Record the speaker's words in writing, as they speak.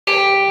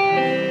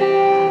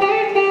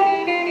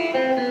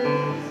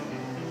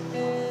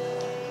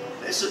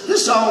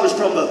This song is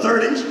from the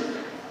 30s.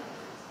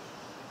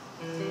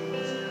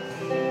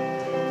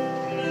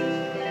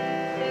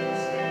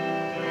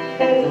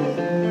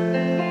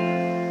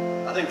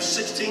 I think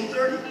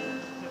 1630.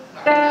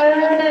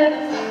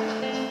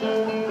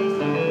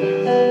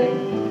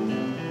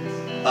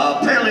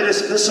 Apparently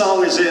this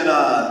song is in a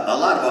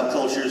lot of our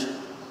cultures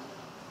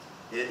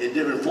in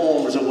different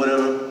forms or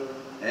whatever.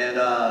 And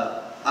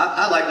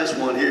I like this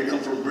one here. It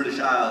comes from British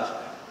Isles.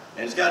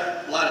 And it's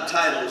got a lot of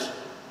titles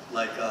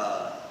like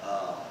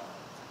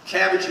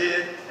Cabbage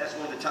Head. That's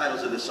one of the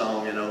titles of this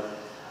song, you know.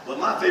 But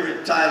my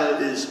favorite title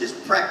is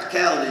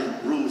Practicality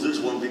rules this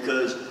one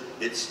because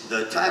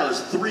the title is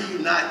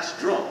 3 Nights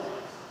Drunk.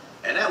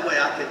 And that way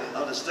I can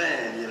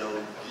understand, you know,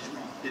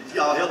 if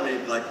y'all help me,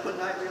 like, what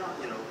night we on,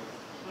 you know.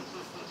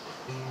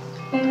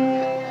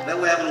 That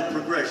way I have a little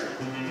progression.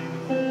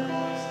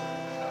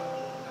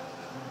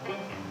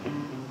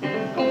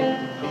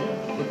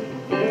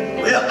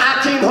 Well,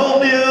 I came home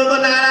the other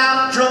night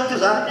out drunk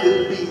as I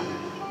could be.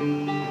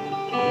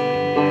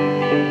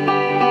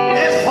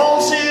 There's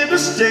horse in the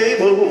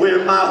stable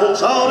where my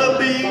horse ought to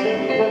be.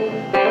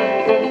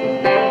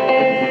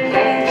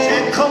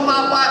 Said, come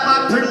my wife,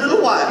 my pretty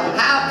little wife,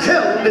 how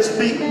can this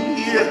be?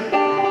 There's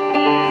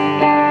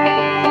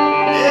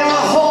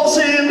a horse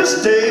in the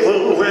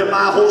stable where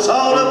my horse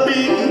ought to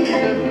be.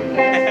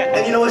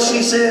 And you know what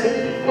she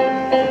said?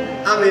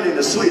 I mean in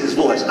the sweetest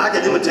voice. I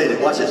can imitate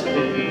it. Watch this.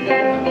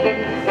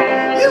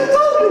 You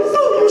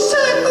fool, you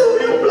silly fool,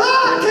 you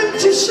blind,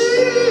 can't you see?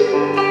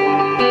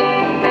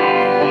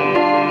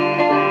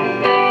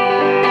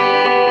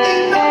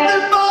 Ain't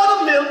nothing but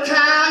a milk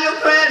cow your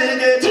granny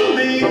gave to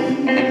me.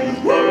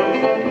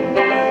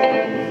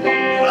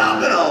 Well, I've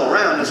been all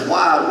around this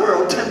wide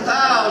world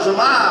 10,000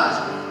 miles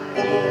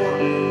or more.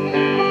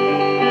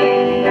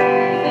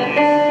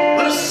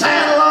 But a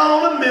saddle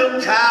on a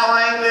milk cow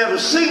I ain't never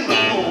seen before.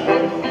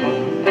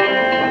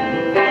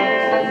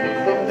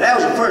 That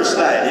was the first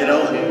night, you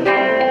know.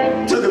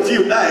 Took a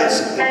few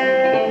nights.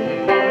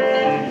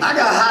 I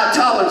got high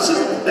tolerances.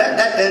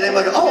 And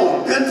everybody go,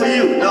 oh, good for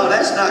you. No,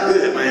 that's not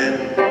good, man.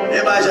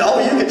 Everybody said, oh,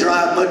 you can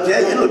drive,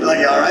 Mudcat. You look like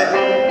you're all right.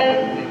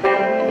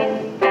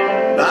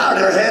 I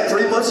never had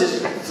 3 months,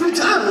 3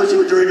 times what you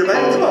were drinking,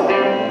 man. Come on.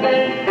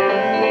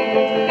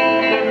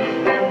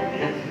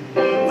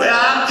 Well,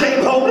 I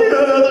came home the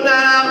other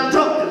night, I'm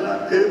drunk as I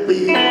could be.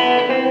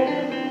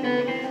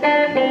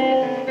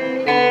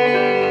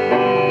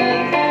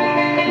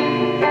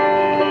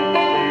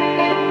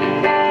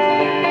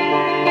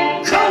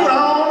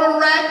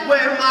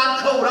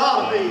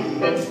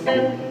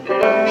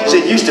 She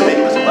said, used to be. I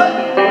said, what?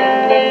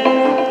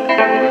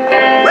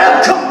 Well,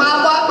 come my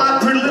wife, my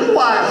pretty little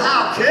wife,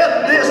 how can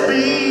this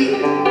be?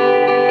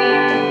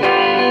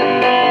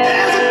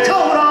 There's a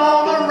coat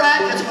on the rack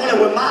that's running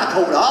where my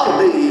coat ought to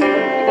be.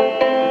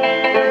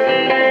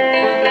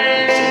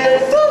 She said,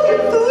 fool,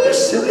 you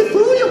silly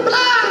fool, you're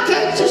blind,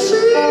 can't you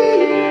see?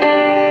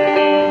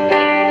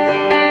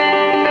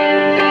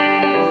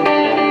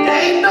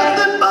 Ain't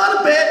nothing but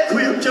a bed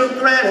quilt your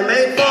granny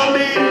made for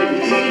me.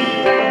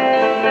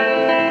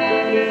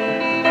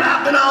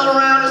 All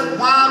around this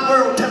wide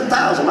world,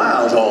 10,000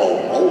 miles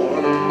or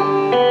more.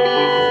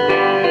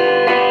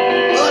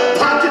 But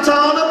pockets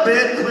on a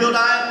bed quilt I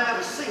ain't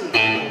never seen.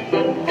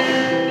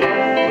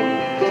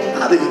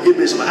 I think you give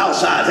me some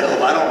outside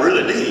help I don't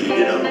really need,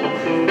 you know.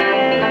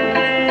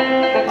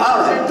 All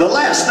right, the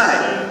last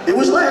night. It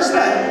was last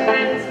night.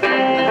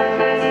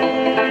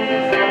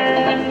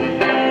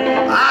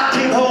 I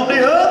came home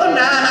the other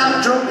night,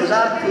 I'm drunk as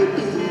I could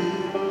be.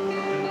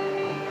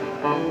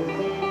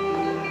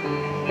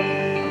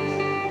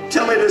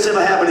 Tell me this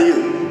ever happened to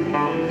you.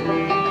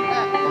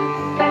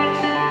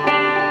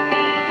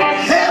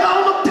 Head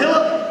on the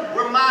pillow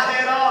where my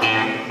head ought to be.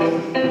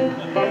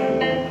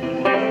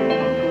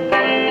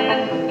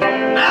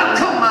 Now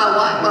come my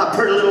wife, my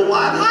pretty little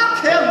wife, how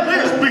can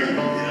this be?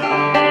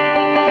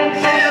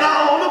 Head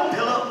on the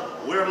pillow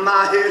where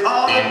my head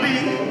ought to be.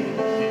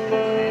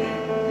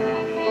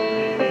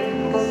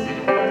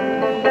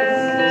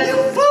 You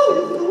fool,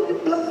 you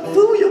blind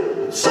fool,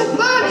 you're so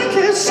blind you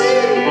can't see.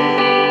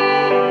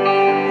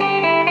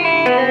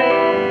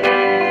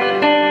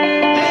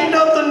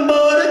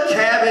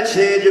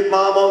 Said your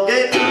mama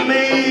gave to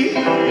me.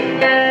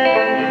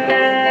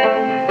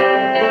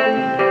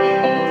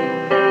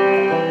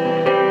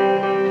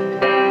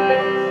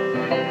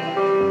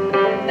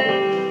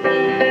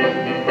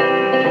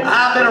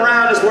 I've been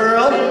around this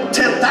world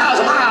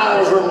 10,000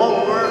 miles or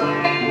more,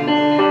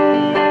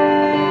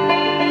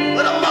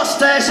 but a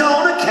mustache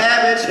on a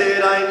cabbage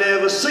head I ain't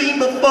never seen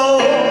before.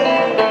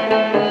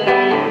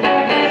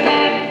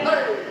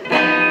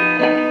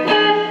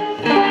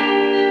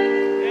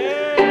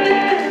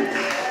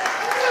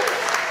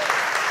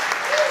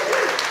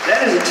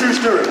 That is a true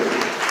story.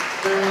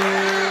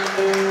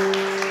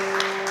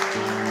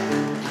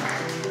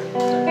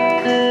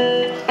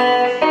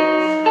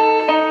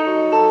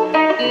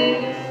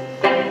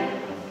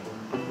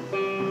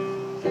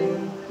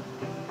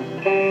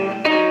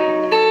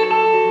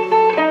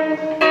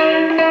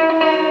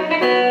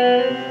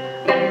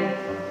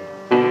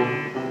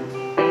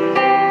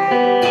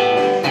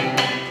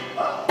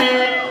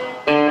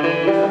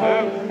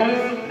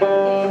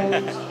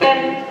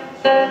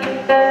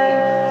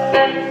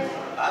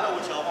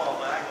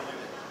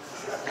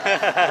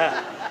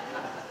 know.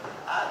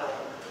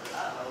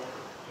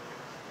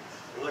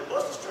 You're like,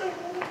 what's the string? I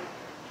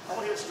want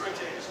to hear the string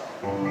change song.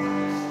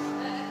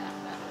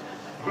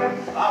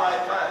 All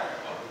right, fine.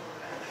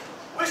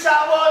 Wish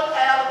I was in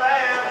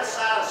Alabama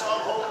inside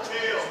some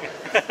hotel.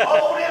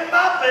 Holding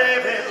my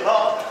baby,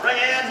 Lord.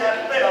 Ringing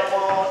that bell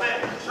for me.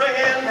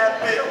 Ringing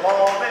that bell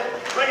for me.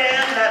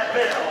 Ringing that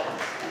bell.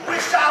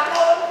 Wish I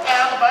was in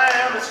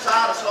Alabama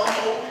inside of some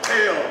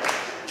hotel.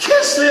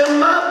 Kissing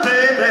my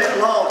baby,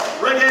 Lord.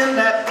 Ringing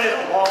that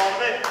bell for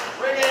me.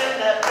 Ringing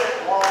that bell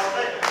for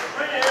me.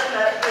 Ringing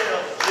that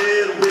bell.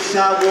 Said, wish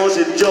I was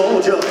in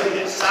Georgia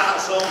inside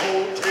of some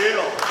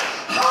hotel.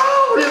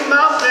 Holding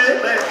my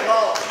baby,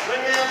 Lord.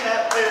 Ringing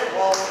that bell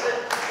for me.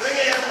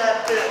 Ringing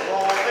that bell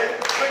for me.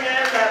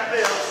 Ringing that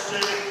bell.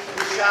 Said,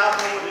 wish I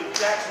was in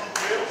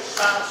Jacksonville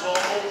inside of some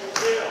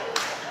hotel.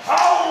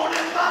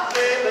 Holding my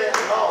baby,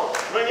 Lord.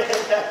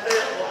 Ringing that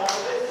bell for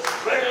me.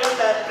 Ringing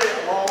that bell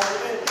for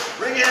me.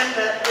 Ringing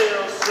that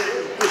bell.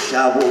 Said, wish I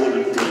was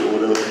in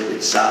Florida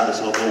inside of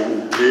some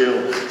hotel.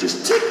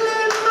 Just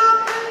tickling my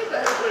baby,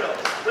 well.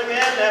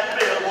 Ringing that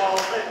bell for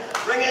me.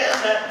 Ringing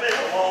that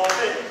bell for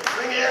me.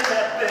 Ringing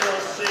that bell.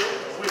 Said,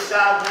 wish I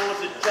was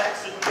in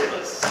Jacksonville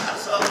inside of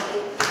some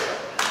hotel.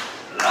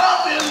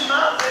 Loving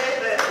my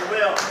baby,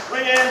 well.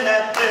 Ringing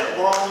that bell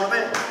for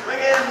me.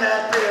 Ringing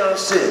that bell.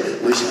 Said,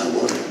 wish I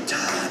was in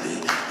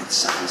Tybee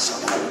inside of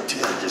some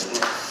hotel. Just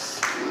I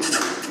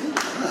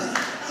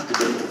could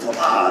do from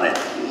out it.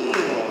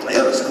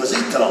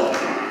 Esquisito.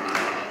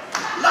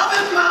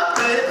 Loving my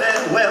baby,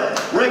 well.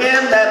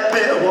 Ringing that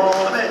bell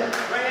for me.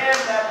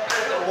 Ringing that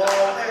bell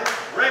for me.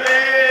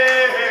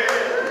 Ringing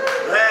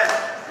that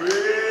bell.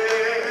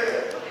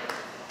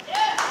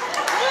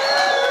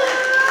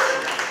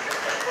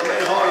 I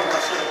made hard on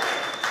myself.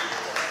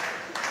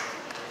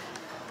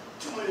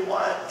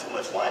 Too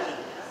much wine.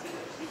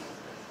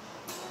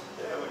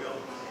 There we go.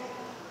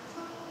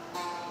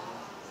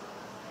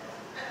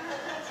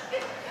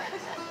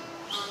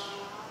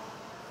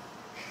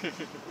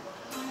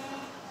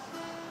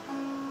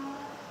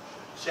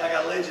 See, I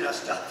got lazy, I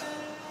stopped.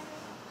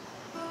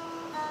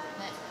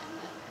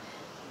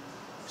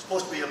 It's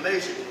supposed to be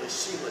amazingly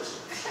seamless.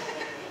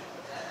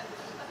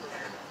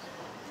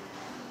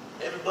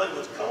 Everybody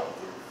was comfortable.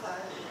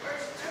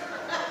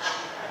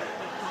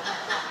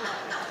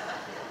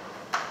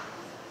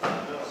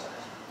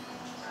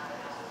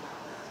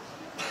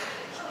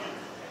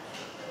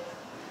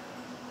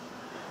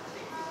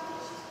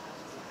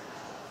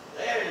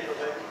 There you go,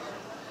 baby.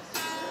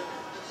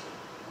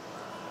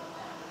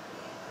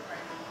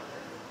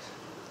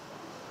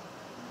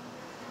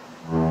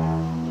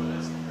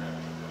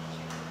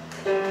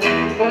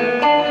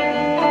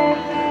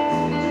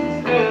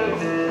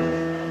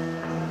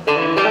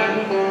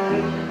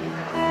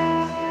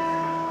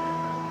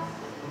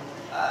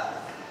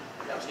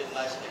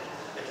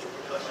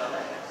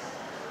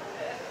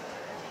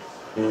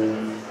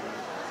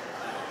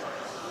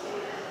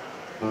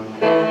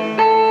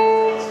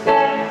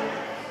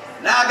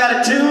 Now I got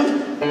a tune.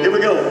 Here we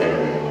go.